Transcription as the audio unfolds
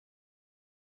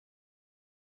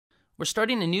We're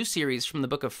starting a new series from the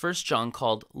book of 1 John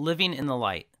called Living in the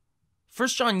Light. 1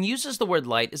 John uses the word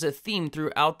light as a theme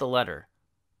throughout the letter.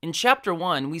 In chapter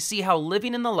 1, we see how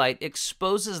living in the light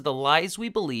exposes the lies we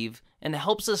believe and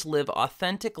helps us live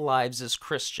authentic lives as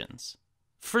Christians.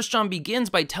 1 John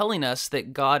begins by telling us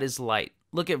that God is light.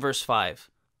 Look at verse 5.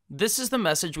 This is the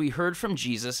message we heard from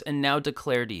Jesus and now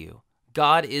declare to you.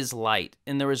 God is light,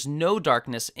 and there is no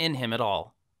darkness in him at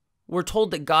all. We're told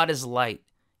that God is light.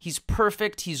 He's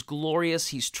perfect, he's glorious,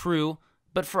 he's true.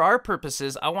 But for our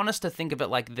purposes, I want us to think of it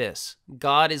like this.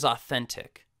 God is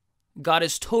authentic. God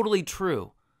is totally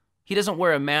true. He doesn't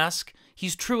wear a mask.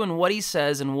 He's true in what he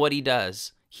says and what he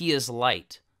does. He is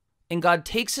light. And God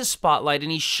takes his spotlight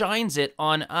and he shines it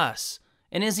on us.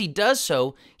 And as he does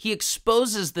so, he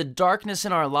exposes the darkness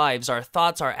in our lives, our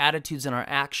thoughts, our attitudes, and our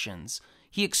actions.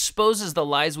 He exposes the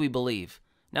lies we believe.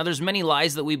 Now, there's many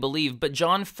lies that we believe, but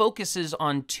John focuses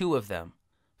on two of them.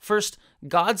 First,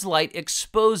 God's light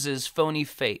exposes phony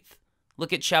faith.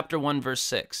 Look at chapter 1, verse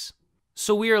 6.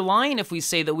 So we are lying if we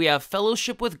say that we have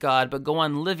fellowship with God but go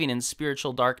on living in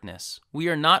spiritual darkness. We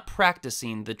are not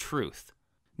practicing the truth.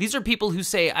 These are people who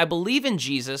say, I believe in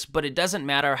Jesus, but it doesn't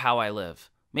matter how I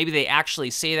live. Maybe they actually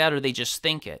say that or they just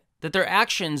think it. That their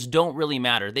actions don't really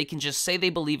matter. They can just say they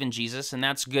believe in Jesus and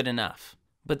that's good enough.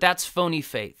 But that's phony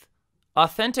faith.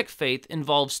 Authentic faith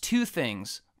involves two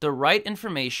things. The right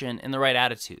information and the right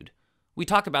attitude. We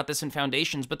talk about this in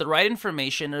Foundations, but the right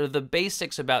information are the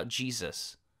basics about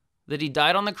Jesus. That he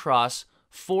died on the cross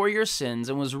for your sins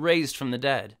and was raised from the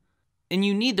dead. And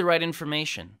you need the right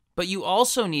information, but you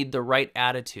also need the right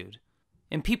attitude.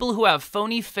 And people who have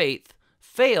phony faith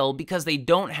fail because they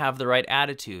don't have the right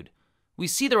attitude. We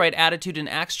see the right attitude in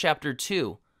Acts chapter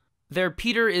 2. There,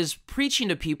 Peter is preaching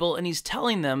to people and he's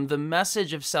telling them the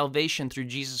message of salvation through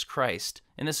Jesus Christ.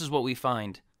 And this is what we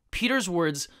find. Peter's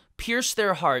words pierced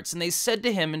their hearts, and they said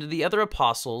to him and to the other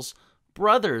apostles,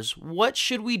 Brothers, what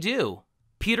should we do?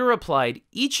 Peter replied,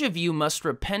 Each of you must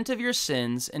repent of your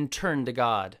sins and turn to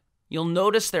God. You'll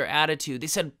notice their attitude. They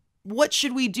said, What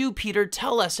should we do, Peter?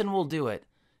 Tell us and we'll do it.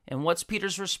 And what's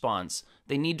Peter's response?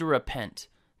 They need to repent.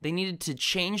 They needed to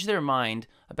change their mind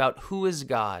about who is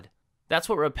God. That's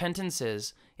what repentance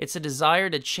is. It's a desire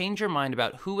to change your mind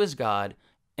about who is God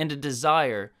and a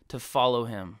desire to follow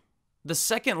him. The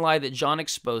second lie that John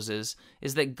exposes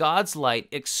is that God's light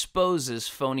exposes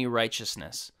phony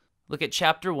righteousness. Look at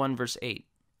chapter 1, verse 8.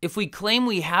 If we claim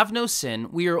we have no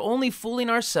sin, we are only fooling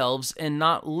ourselves and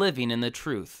not living in the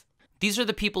truth. These are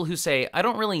the people who say, I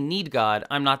don't really need God,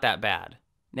 I'm not that bad.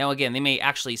 Now again, they may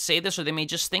actually say this or they may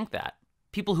just think that.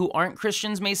 People who aren't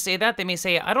Christians may say that. They may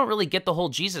say, I don't really get the whole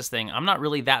Jesus thing. I'm not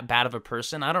really that bad of a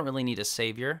person. I don't really need a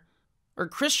savior. Or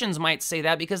Christians might say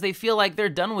that because they feel like they're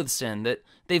done with sin, that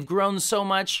they've grown so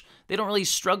much, they don't really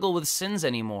struggle with sins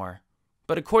anymore.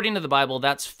 But according to the Bible,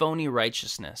 that's phony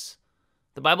righteousness.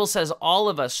 The Bible says all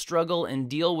of us struggle and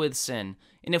deal with sin.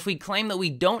 And if we claim that we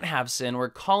don't have sin, we're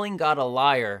calling God a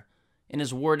liar, and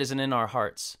his word isn't in our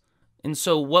hearts. And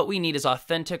so what we need is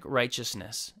authentic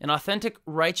righteousness. And authentic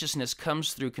righteousness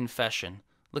comes through confession.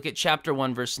 Look at chapter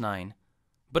 1, verse 9.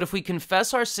 But if we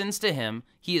confess our sins to him,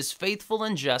 he is faithful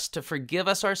and just to forgive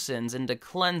us our sins and to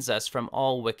cleanse us from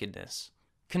all wickedness.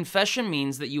 Confession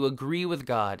means that you agree with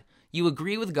God. You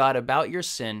agree with God about your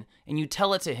sin, and you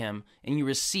tell it to him, and you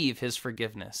receive his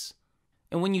forgiveness.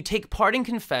 And when you take part in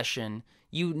confession,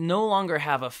 you no longer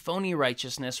have a phony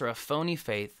righteousness or a phony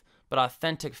faith, but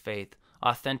authentic faith,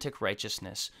 authentic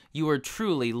righteousness. You are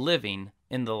truly living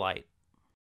in the light.